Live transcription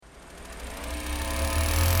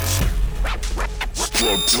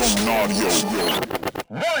1, 2, 3,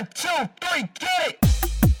 get it!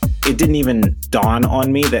 It didn't even dawn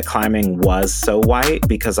on me that climbing was so white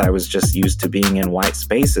because I was just used to being in white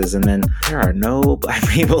spaces. And then there are no black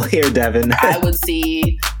people here, Devin. I would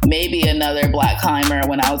see maybe another black climber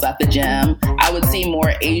when I was at the gym. I would see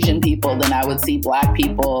more Asian people than I would see black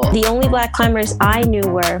people. The only black climbers I knew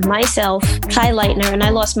were myself, Kai Leitner, and I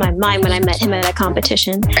lost my mind when I met him at a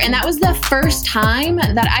competition. And that was the first time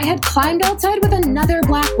that I had climbed outside with another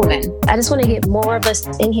black woman. I just want to get more of us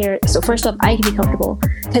in here. So first off, I can be comfortable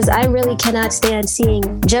because I really cannot stand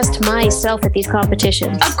seeing just myself at these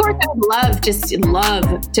competitions. Of course, I would love to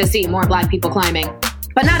see more black people climbing.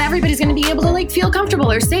 But not everybody's going to be able to feel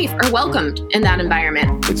comfortable or safe or welcomed in that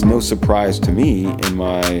environment. It's no surprise to me in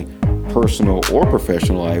my personal or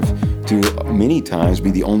professional life to many times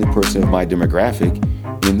be the only person of my demographic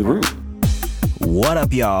in the room. What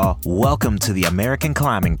up, y'all? Welcome to the American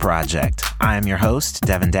Climbing Project. I am your host,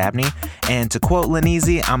 Devin Dabney, and to quote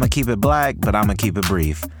Lenise, I'ma keep it black, but I'ma keep it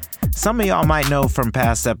brief. Some of y'all might know from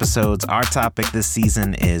past episodes, our topic this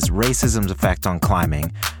season is racism's effect on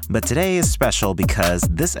climbing. But today is special because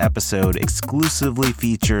this episode exclusively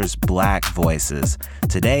features black voices.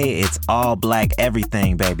 Today, it's all black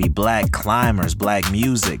everything, baby. Black climbers, black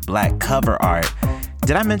music, black cover art.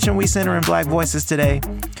 Did I mention we center in black voices today?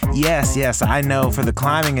 Yes, I know for the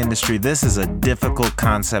climbing industry, this is a difficult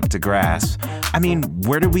concept to grasp. I mean,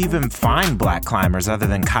 where do we even find black climbers other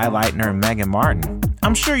than Kai Leitner and Megan Martin?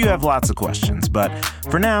 I'm sure you have lots of questions, but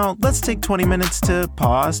for now, let's take 20 minutes to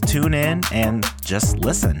pause, tune in, and just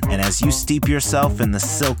listen. And as you steep yourself in the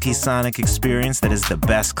silky sonic experience that is the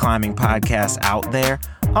best climbing podcast out there,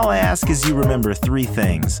 all I ask is you remember 3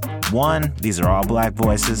 things. 1, these are all black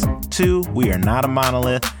voices. 2, we are not a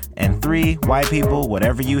monolith. And 3, white people,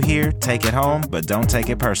 whatever you hear, take it home, but don't take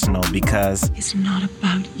it personal because it's not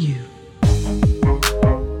about you.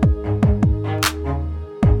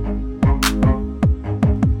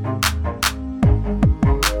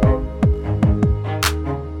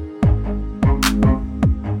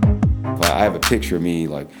 I have a picture of me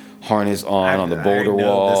harness on the boulder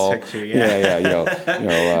wall. This picture, yeah.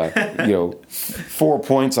 4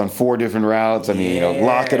 points on 4 different routes. I mean,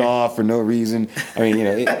 lock it off for no reason. I mean,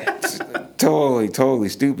 it's totally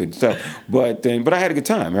stupid stuff. But I had a good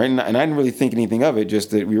time, right? And I didn't really think anything of it. Just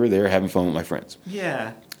that we were there having fun with my friends.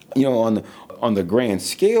 Yeah. On the grand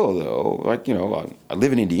scale, though, I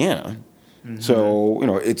live in Indiana. Mm-hmm. So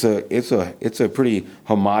it's a pretty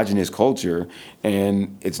homogenous culture,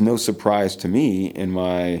 and it's no surprise to me in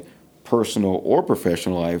my personal or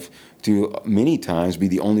professional life to many times be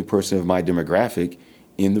the only person of my demographic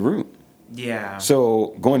in the room. Yeah.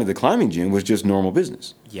 So going to the climbing gym was just normal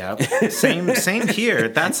business. Yep. Same here.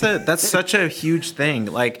 That's such a huge thing.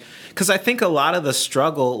 Because I think a lot of the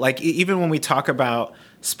struggle, even when we talk about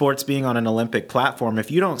sports being on an Olympic platform, if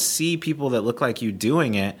you don't see people that look like you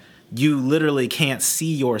doing it, you literally can't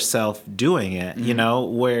see yourself doing it,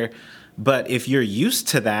 but if you're used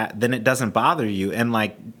to that, then it doesn't bother you. And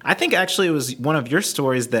I think actually it was one of your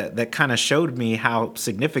stories that kind of showed me how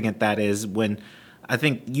significant that is when I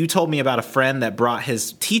think you told me about a friend that brought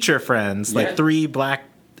his teacher friends, 3 black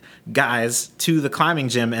guys to the climbing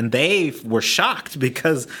gym, and they were shocked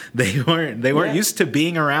because they weren't used to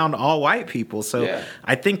being around all white people. So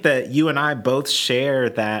I think that you and I both share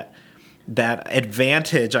that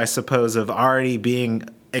advantage, I suppose, of already being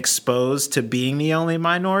exposed to being the only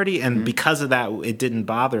minority, and because of that, it didn't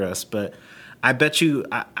bother us. But I bet you,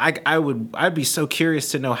 I'd be so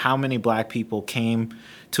curious to know how many black people came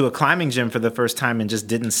to a climbing gym for the first time and just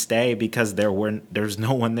didn't stay because there's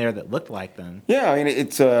no one there that looked like them. Yeah, I mean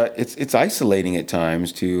it's isolating at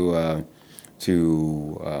times to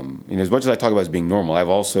as much as I talk about it as being normal, I've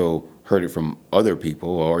also heard it from other people,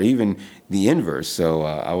 or even the inverse. So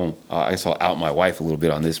I guess I'll out my wife a little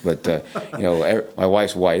bit on this, but my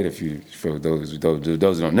wife's white. For those who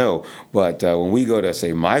don't know, but when we go to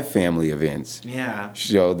say my family events,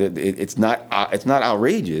 that it's not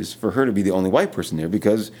outrageous for her to be the only white person there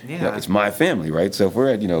because it's my family, right? So if we're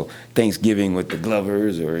at Thanksgiving with the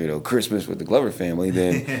Glovers or Christmas with the Glover family,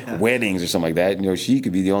 then weddings or something like that, she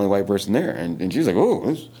could be the only white person there, and she's like,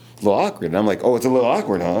 oh. It's a little awkward. And I'm like, oh, it's a little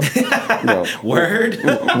awkward, huh? Word.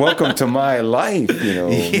 Welcome to my life,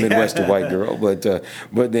 Midwestern white girl. But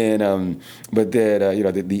then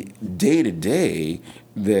the day to day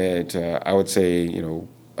that I would say,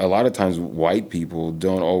 a lot of times white people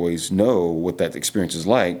don't always know what that experience is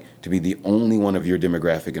like to be the only one of your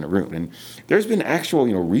demographic in a room. And there's been actual,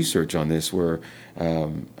 research on this where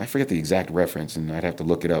I forget the exact reference, and I'd have to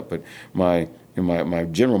look it up. But my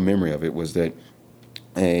general memory of it was that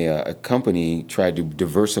a company tried to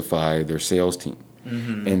diversify their sales team.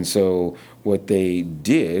 And so what they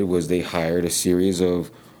did was they hired a series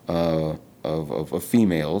of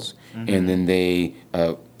females, and then they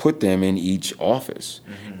put them in each office,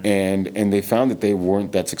 and they found that they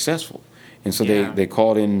weren't that successful. And so they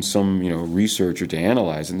called in some researcher to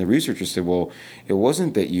analyze, and the researcher said, well, it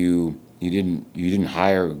wasn't that you didn't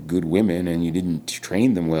hire good women and you didn't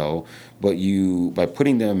train them well, but by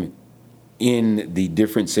putting them in the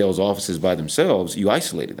different sales offices by themselves, you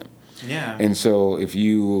isolated them. Yeah. And so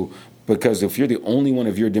because if you're the only one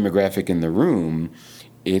of your demographic in the room,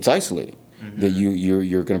 it's isolating. That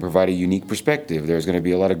you're going to provide a unique perspective. There's going to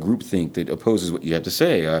be a lot of groupthink that opposes what you have to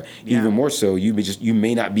say. Even more so, you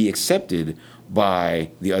may not be accepted by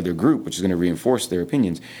the other group, which is going to reinforce their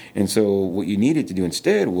opinions. And so what you needed to do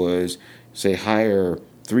instead was, say, hire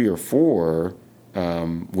 3 or 4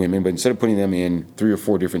 women, but instead of putting them in 3 or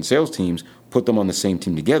 4 different sales teams, put them on the same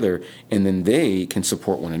team together, and then they can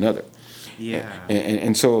support one another. Yeah.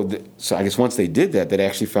 And so I guess once they did that, they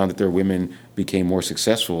actually found that their women became more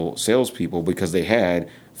successful salespeople because they had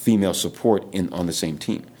female support on the same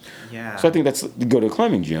team. Yeah. So I think go to a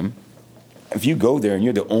climbing gym. If you go there and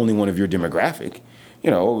you're the only one of your demographic,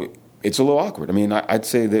 it's a little awkward. I mean, I'd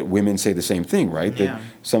say that women say the same thing, right? Yeah. That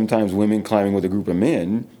sometimes women climbing with a group of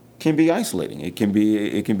men can be isolating. It can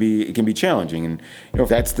be challenging, and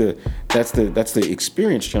that's the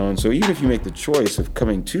experience challenge. So even if you make the choice of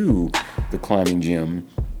coming to the climbing gym,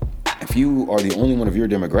 if you are the only one of your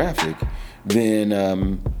demographic, then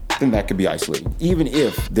that could be isolating. Even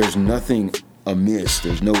if there's nothing amiss,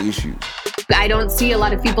 there's no issues. I don't see a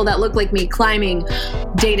lot of people that look like me climbing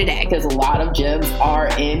day to day. Because a lot of gyms are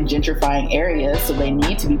in gentrifying areas, so they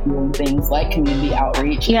need to be doing things like community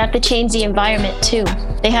outreach. You have to change the environment too.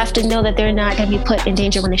 They have to know that they're not going to be put in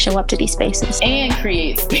danger when they show up to these spaces. And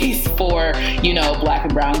create space for, Black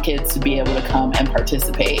and brown kids to be able to come and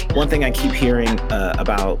participate. One thing I keep hearing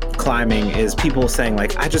about climbing is people saying,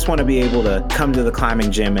 like, I just want to be able to come to the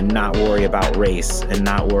climbing gym and not worry about race and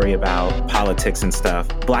not worry about politics and stuff.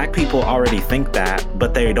 Black people already think that,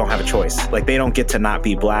 but they don't have a choice. Like, they don't get to not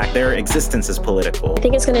be Black. Their existence is political. I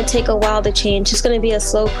think it's going to take a while to change. It's going to be a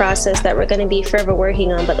slow process that we're going to be forever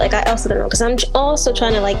working on. But I also don't know, because I'm also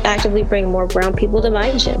trying to actively bring more brown people to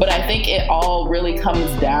my gym. But I think it all really comes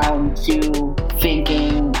down to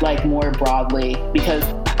thinking more broadly, because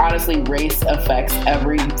honestly, race affects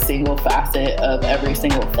every single facet of every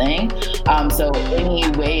single thing. So any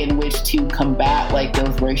way in which to combat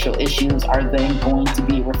those racial issues are then going to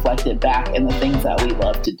be reflected back in the things that we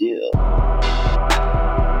love to do.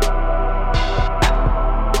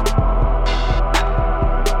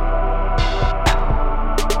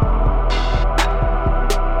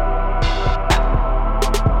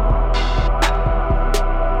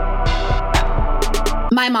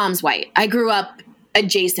 My mom's white. I grew up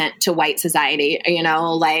adjacent to white society,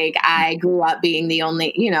 I grew up being the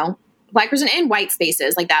only, Black person in white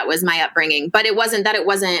spaces. That was my upbringing, but it wasn't that it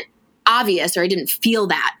wasn't obvious, or I didn't feel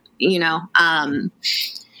that,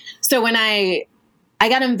 So when I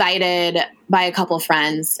got invited by a couple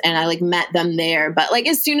friends and I met them there, but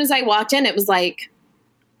as soon as I walked in, it was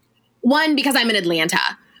one, because I'm in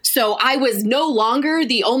Atlanta. So I was no longer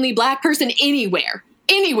the only Black person anywhere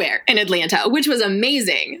in Atlanta, which was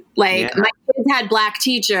amazing. My kids had Black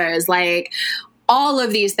teachers, all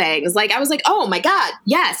of these things. I was oh my God,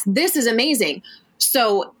 yes, this is amazing.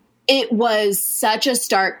 So it was such a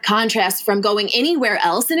stark contrast from going anywhere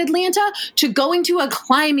else in Atlanta to going to a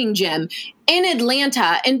climbing gym in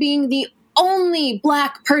Atlanta and being the only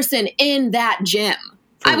Black person in that gym.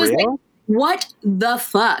 I was what the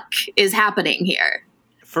fuck is happening here?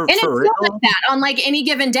 And it's for not real? like that on any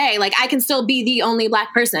given day. I can still be the only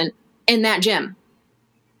Black person in that gym.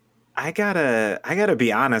 I gotta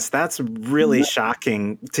be honest. That's really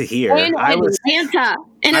shocking to hear. In Atlanta.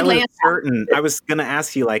 I was gonna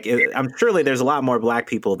ask you, I'm surely there's a lot more Black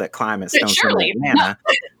people that climb at Stone Surely. than Atlanta.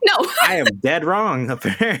 No. I am dead wrong,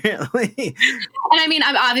 apparently. And I mean,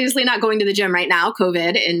 I'm obviously not going to the gym right now,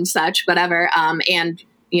 COVID and such, whatever. And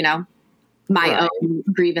my own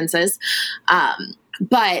grievances.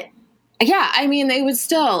 But yeah, I mean, they would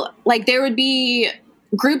still there would be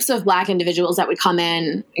groups of Black individuals that would come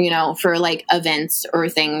in, for events or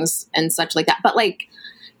things and such like that. But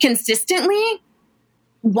consistently,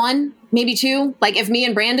 1, maybe 2, if me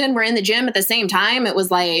and Brandon were in the gym at the same time, it was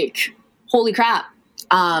holy crap.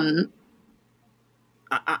 I'm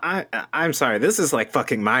sorry. This is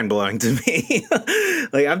fucking mind blowing to me.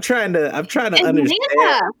 I'm trying to understand.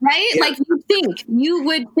 Yeah, right? Yeah. You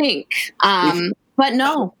would think, but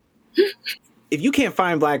no. if you can't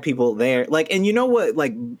find black people there, like, and you know what,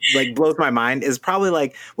 like blows my mind is probably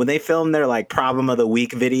like when they film their like problem of the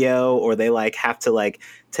week video, or they like have to like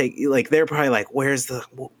take, like, they're probably like, where's the,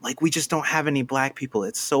 like, we just don't have any black people.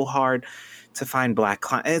 It's so hard to find black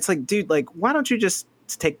clients. It's like, dude, like, why don't you just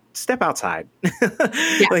step outside?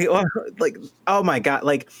 like, oh my God,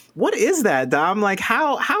 like, what is that, Dom? Like,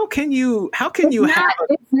 how can you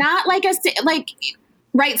it's not like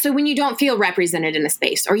right. So when you don't feel represented in a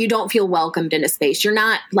space, or you don't feel welcomed in a space, you're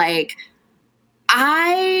not like,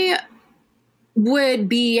 I would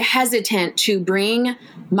be hesitant to bring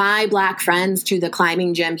my black friends to the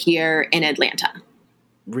climbing gym here in Atlanta.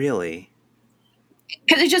 Really?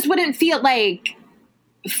 Because it just wouldn't feel like,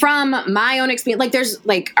 from my own experience, like, there's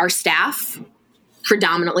like our staff,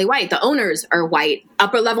 predominantly white. The owners are white.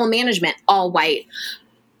 Upper level management, all white.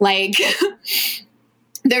 Like,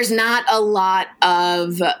 there's not a lot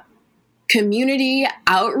of community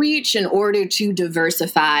outreach in order to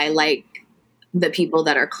diversify, like, the people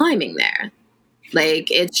that are climbing there.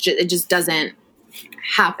 Like, it just doesn't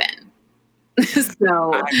happen.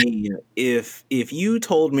 So, I mean, if you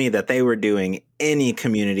told me that they were doing any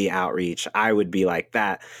community outreach, I would be like,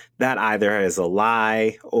 that either is a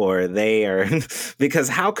lie, or they are, because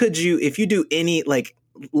how could you, if you do any, like,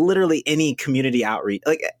 literally any community outreach,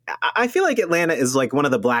 like, I feel like Atlanta is like one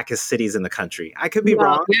of the blackest cities in the country. I could be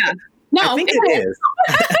wrong. Yeah. No, I think it is.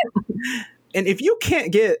 And if you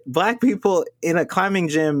can't get black people in a climbing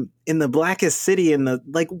gym in the blackest city in the,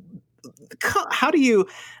 like, how do you,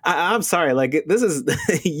 I'm sorry, like, this is,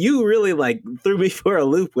 you really like threw me for a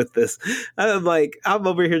loop with this. I'm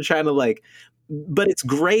over here trying to like, but it's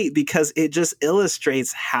great because it just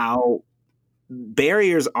illustrates how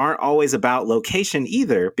barriers aren't always about location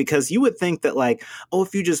either, because you would think that, like, oh,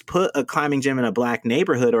 if you just put a climbing gym in a black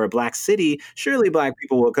neighborhood or a black city, surely black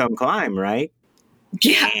people will come climb, right?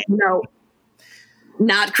 Yeah, no,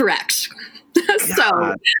 not correct.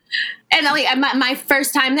 So, and like, my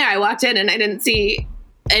first time there, I walked in and I didn't see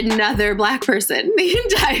another black person the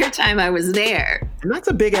entire time I was there. And that's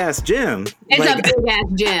a big ass gym. It's like, a big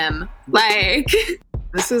ass gym. Like,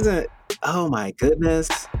 this isn't, oh my goodness.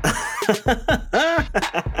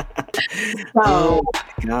 Oh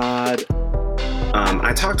my God.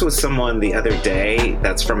 I talked with someone the other day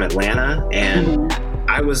that's from Atlanta, and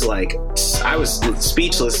I was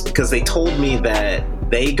speechless because they told me that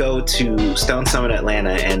they go to Stone Summit Atlanta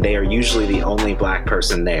and they are usually the only black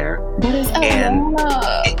person there. What is Atlanta?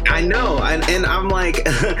 And I know, and I'm like,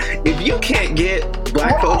 if you can't get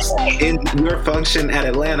black folks in your function at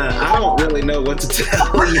Atlanta, I don't really know what to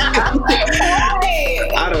tell you.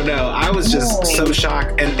 I don't know. I was just so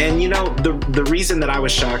shocked, and you know, the reason that I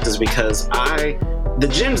was shocked is because the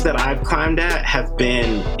gyms that I've climbed at have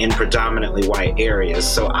been in predominantly white areas,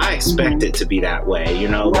 so I expect it to be that way, you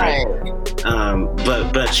know, like,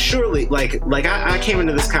 but surely, like I came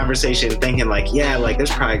into this conversation thinking, like, yeah, like, there's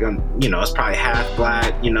probably gonna, you know, it's probably half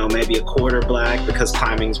black, you know, maybe a quarter black because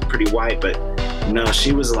climbing's pretty white, but no,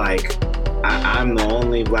 she was like, I'm the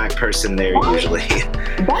only black person there usually.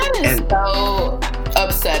 That is so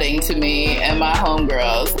upsetting to me and my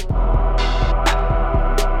homegirls.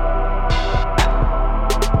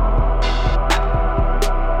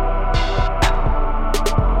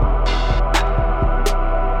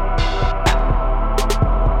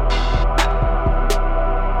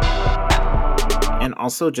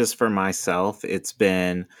 Also, just for myself, it's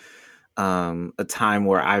been a time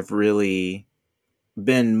where I've really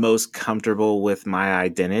been most comfortable with my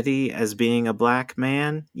identity as being a black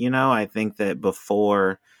man. You know, I think that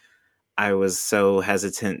before I was so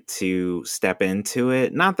hesitant to step into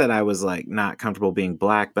it. Not that I was like not comfortable being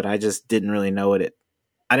black, but I just didn't really know I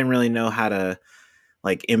didn't really know how to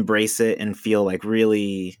like embrace it and feel like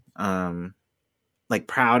really like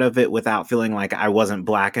proud of it without feeling like I wasn't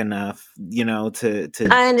black enough, you know, to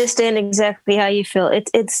I understand exactly how you feel.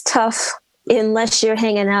 It's tough unless you're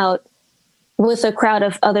hanging out with a crowd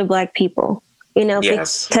of other black people, you know,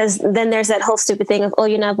 because then there's that whole stupid thing of, oh,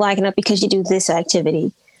 you're not black enough because you do this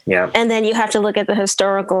activity. Yeah. And then you have to look at the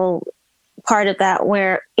historical part of that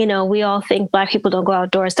where, you know, we all think black people don't go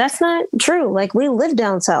outdoors. That's not true. Like, we live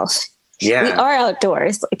down south. Yeah. We are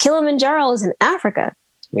outdoors. Kilimanjaro is in Africa.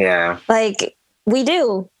 Yeah. Like, we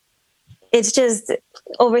do. It's just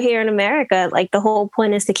over here in America, like, the whole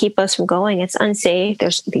point is to keep us from going. It's unsafe.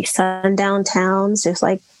 There's these sundown towns. There's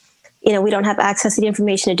like, you know, we don't have access to the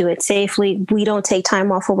information to do it safely. We don't take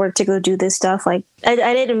time off of work to go do this stuff. Like, I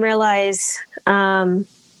didn't realize, my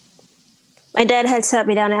dad had sat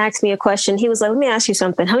me down and asked me a question. He was like, let me ask you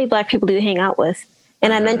something. How many black people do you hang out with?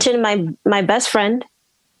 And I mentioned my best friend.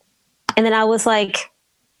 And then I was like,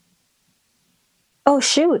 oh,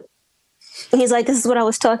 shoot. He's like, this is what I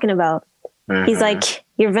was talking about. He's like,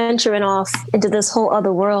 you're venturing off into this whole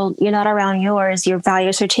other world. You're not around yours. Your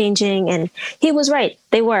values are changing. And he was right.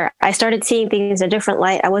 They were. I started seeing things in a different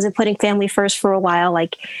light. I wasn't putting family first for a while.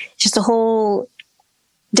 Like, just a whole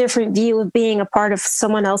different view of being a part of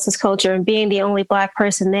someone else's culture and being the only Black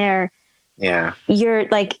person there. Yeah. You're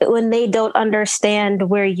like, when they don't understand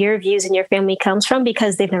where your views and your family comes from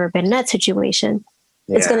because they've never been in that situation,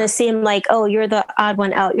 it's going to seem like, oh, you're the odd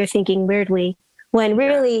one out. You're thinking weirdly. When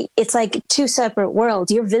really it's like two separate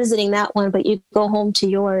worlds. You're visiting that one, but you go home to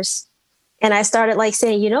yours. And I started like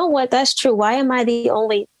saying, you know what? That's true. Why am I the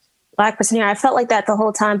only Black person here? I felt like that the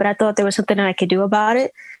whole time, but I thought there was something that I could do about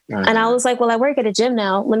it. And I was like, well, I work at a gym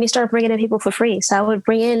now. Let me start bringing in people for free. So I would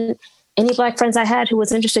bring in any Black friends I had who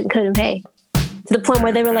was interested and couldn't pay. To the point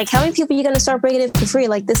where they were like, how many people are you going to start bringing in for free?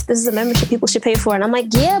 Like, this is a membership people should pay for. And I'm like,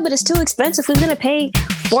 yeah, but it's too expensive. Who's going to pay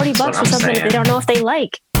 $40 for something that they don't know if they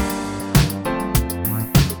like?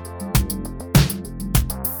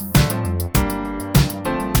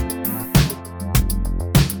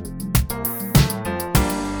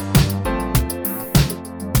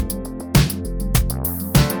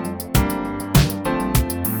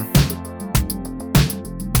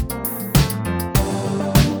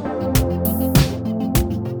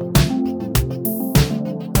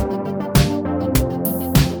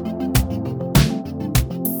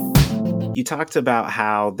 You talked about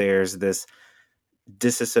how there's this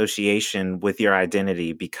disassociation with your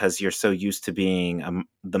identity because you're so used to being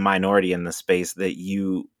the minority in the space that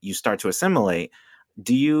you start to assimilate.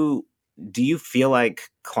 Do you feel like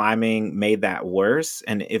climbing made that worse?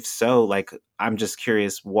 And if so, like, I'm just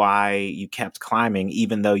curious why you kept climbing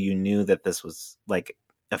even though you knew that this was like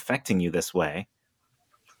affecting you this way.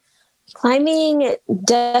 Climbing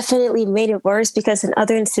definitely made it worse because in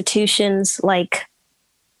other institutions like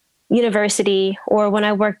university or when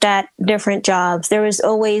I worked at different jobs, there was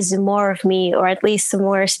always more of me or at least some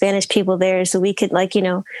more Spanish people there. So we could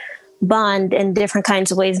bond in different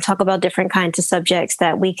kinds of ways and talk about different kinds of subjects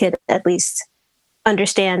that we could at least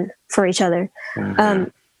understand for each other.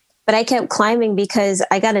 But I kept climbing because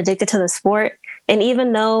I got addicted to the sport. And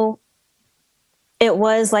even though it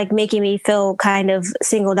was like making me feel kind of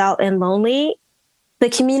singled out and lonely, the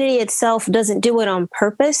community itself doesn't do it on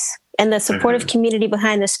purpose. And the supportive community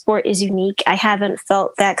behind the sport is unique. I haven't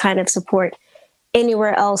felt that kind of support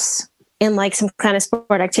anywhere else in like some kind of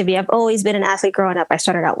sport activity. I've always been an athlete growing up. I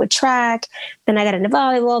started out with track, then I got into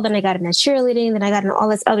volleyball, then I got into cheerleading, then I got into all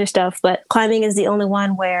this other stuff. But climbing is the only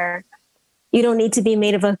one where you don't need to be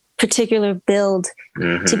made of a particular build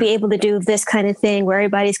to be able to do this kind of thing where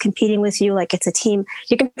everybody's competing with you. Like, it's a team.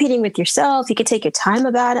 You're competing with yourself. You can take your time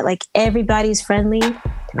about it. Like, everybody's friendly.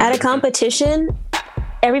 At a competition,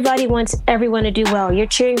 everybody wants everyone to do well. You're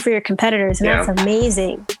cheering for your competitors, and that's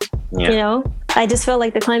amazing. You know, I just felt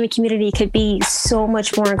like the climbing community could be so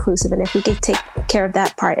much more inclusive, and if we could take care of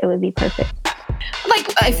that part, it would be perfect. Like,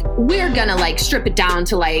 if we're gonna like strip it down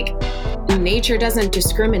to like nature doesn't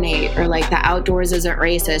discriminate or like the outdoors isn't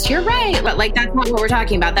racist, you're right. But like, that's not what we're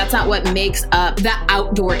talking about. That's not what makes up the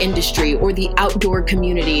outdoor industry or the outdoor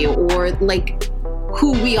community or like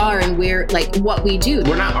who we are and where, like, what we do.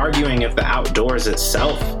 We're not arguing if the outdoors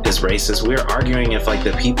itself is racist. We're arguing if like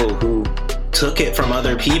the people who took it from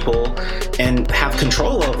other people and have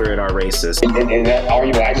control over it are racist. And that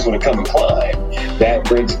argument, I just want to come and climb, that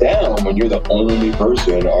breaks down when you're the only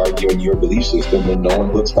person arguing your belief system and no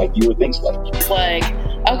one looks like you or thinks like you. It's like,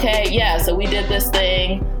 okay, yeah, so we did this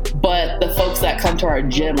thing, but the folks that come to our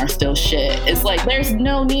gym are still shit. It's like, there's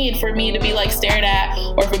no need for me to be like stared at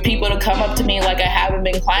or for people to come up to me like I haven't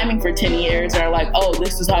been climbing for 10 years or like, oh,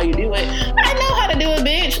 this is how you do it. I know how to do it,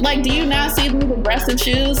 bitch. Like, do you not see these aggressive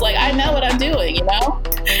shoes? Like, I know what I'm doing, you know?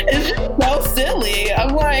 It's just so silly.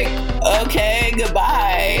 I'm like, okay,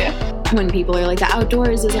 goodbye. When people are like, the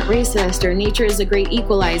outdoors isn't racist or nature is a great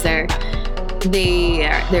equalizer,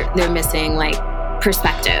 they're missing like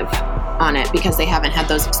perspective on it because they haven't had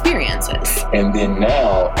those experiences. And then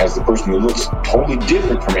now, as the person who looks totally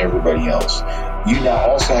different from everybody else, you now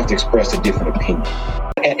also have to express a different opinion.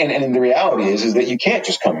 And the reality is that you can't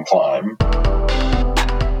just come and climb.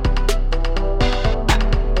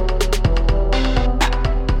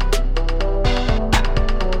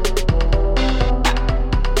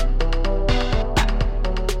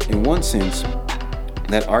 In one sense,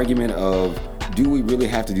 that argument of, do we really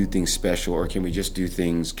have to do things special, or can we just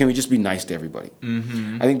be nice to everybody?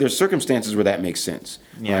 I think there's circumstances where that makes sense.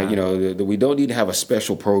 Right? You know, we don't need to have a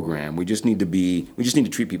special program. We just need to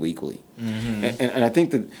treat people equally. And I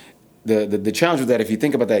think that the challenge with that, if you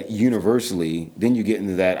think about that universally, then you get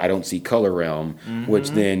into that I don't see color realm,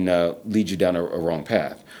 which then leads you down a wrong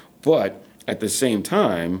path. But at the same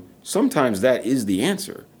time, sometimes that is the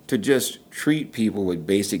answer, to just treat people with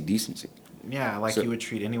basic decency. Yeah, like you would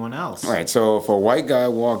treat anyone else. All right, so if a white guy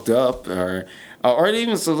walked up, or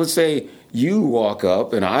even, so let's say you walk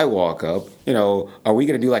up and I walk up, are we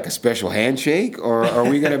going to do like a special handshake, or are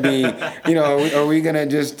we going to be, are we going to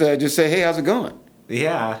just say, hey, how's it going?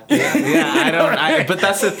 Yeah. But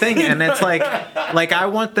that's the thing, and it's like I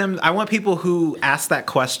want people who ask that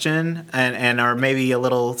question and are maybe a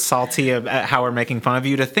little salty at how we're making fun of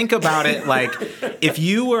you to think about it like if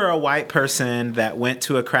you were a white person that went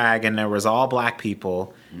to a crag and there was all black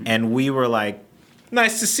people, and we were like,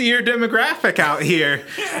 nice to see your demographic out here.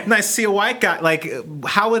 Nice to see a white guy. Like,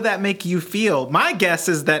 how would that make you feel? My guess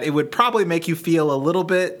is that it would probably make you feel a little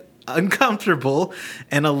bit uncomfortable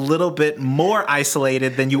and a little bit more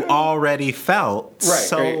isolated than you already felt. Right.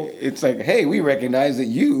 So it's like, hey, we recognize that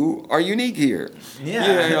you are unique here.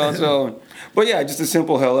 Yeah. But yeah, just a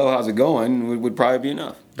simple hello, how's it going would probably be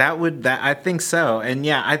enough. I think so. And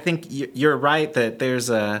yeah, I think you're right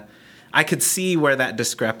that I could see where that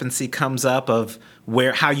discrepancy comes up of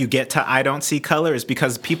how you get to I don't see color is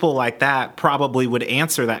because people like that probably would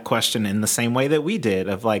answer that question in the same way that we did,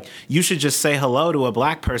 of like, you should just say hello to a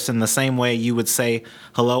black person the same way you would say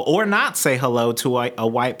hello or not say hello to a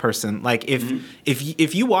white person. Like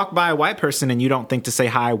if you walk by a white person and you don't think to say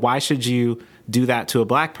hi, why should you do that to a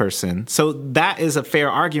black person? So that is a fair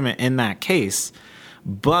argument in that case,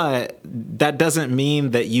 but that doesn't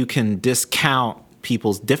mean that you can discount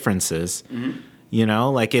people's differences.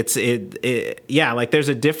 Like like there's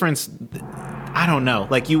a difference. I don't know.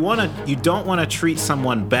 Like you don't want to treat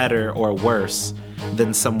someone better or worse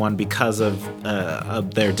than someone because of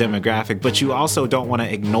their demographic, but you also don't want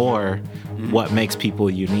to ignore what makes people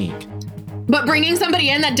unique. But bringing somebody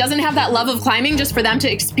in that doesn't have that love of climbing just for them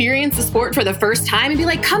to experience the sport for the first time and be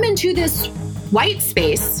like, come into this white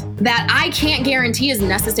space that I can't guarantee is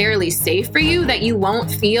necessarily safe for you, that you won't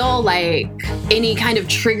feel like any kind of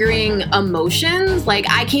triggering emotions. Like,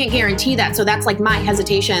 I can't guarantee that. So that's like my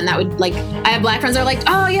hesitation. That would, like, I have black friends that are like,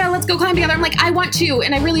 oh yeah, let's go climb together. I'm like, I want to,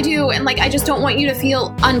 and I really do. And like, I just don't want you to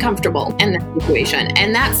feel uncomfortable in that situation.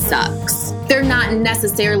 And that sucks. They're not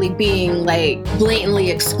necessarily being like blatantly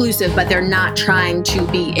exclusive, but they're not trying to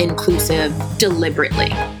be inclusive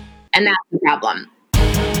deliberately. And that's the problem.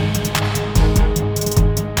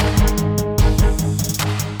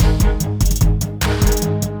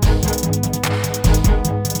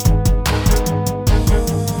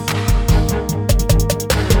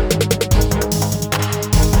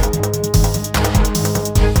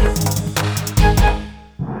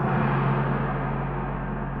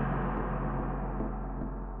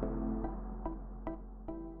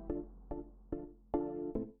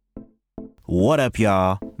 What up,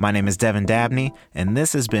 y'all? My name is Devin Dabney, and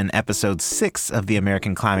this has been episode 6 of the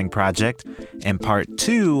American Climbing Project and part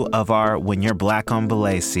 2 of our When You're Black on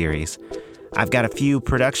Belay series. I've got a few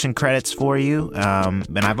production credits for you,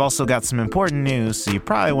 and I've also got some important news, so you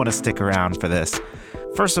probably want to stick around for this.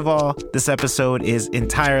 First of all, this episode is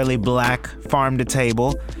entirely black, farm to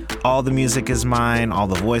table. All the music is mine, all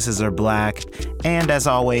the voices are black, and as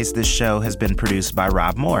always, this show has been produced by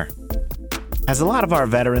Rob Moore. As a lot of our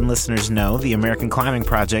veteran listeners know, the American Climbing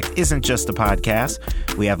Project isn't just a podcast.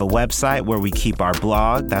 We have a website where we keep our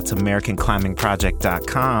blog. That's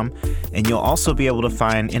AmericanClimbingProject.com. And you'll also be able to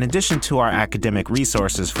find, in addition to our academic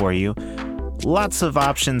resources for you, lots of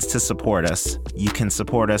options to support us. You can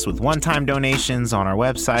support us with one-time donations on our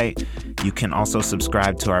website. You can also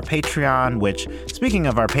subscribe to our Patreon, which, speaking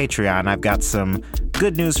of our Patreon, I've got some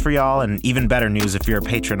good news for y'all, and even better news if you're a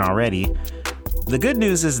patron already. The good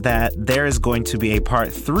news is that there is going to be a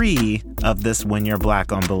part 3 of this When You're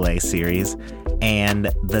Black on Belay series. And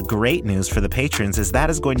the great news for the patrons is that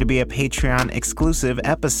is going to be a Patreon exclusive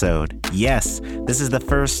episode. Yes, this is the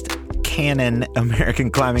first canon American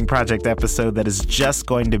Climbing Project episode that is just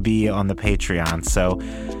going to be on the Patreon. So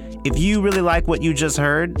if you really like what you just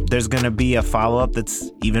heard, there's going to be a follow-up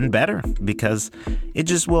that's even better, because it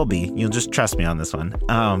just will be. You'll just trust me on this one.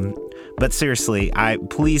 But seriously,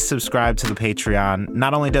 please subscribe to the Patreon.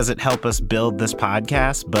 Not only does it help us build this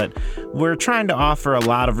podcast, but we're trying to offer a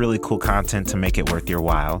lot of really cool content to make it worth your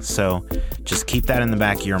while. So just keep that in the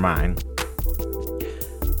back of your mind.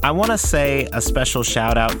 I want to say a special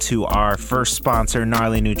shout out to our first sponsor,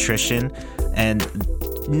 Gnarly Nutrition, and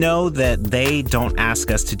know that they don't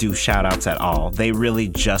ask us to do shout outs at all. They really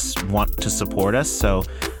just want to support us. So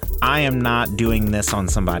I am not doing this on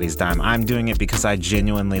somebody's dime. I'm doing it because I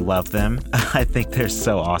genuinely love them. I think they're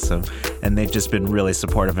so awesome, and they've just been really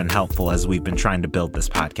supportive and helpful as we've been trying to build this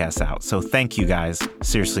podcast out. So thank you guys.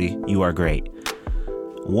 Seriously, you are great.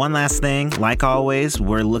 One last thing, like always,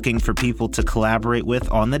 we're looking for people to collaborate with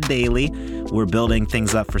on the daily. We're building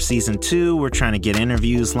things up for season 2. We're trying to get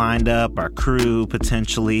interviews lined up, our crew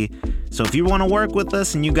potentially. So if you want to work with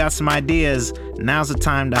us and you got some ideas, now's the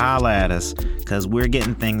time to holla at us, because we're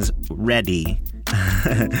getting things ready.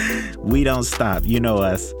 We don't stop, you know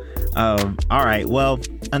us. All right, well,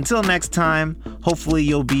 until next time, hopefully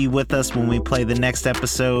you'll be with us when we play the next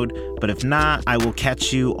episode. But if not, I will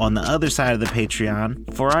catch you on the other side of the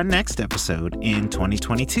Patreon for our next episode in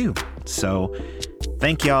 2022. So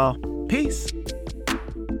thank y'all. Peace.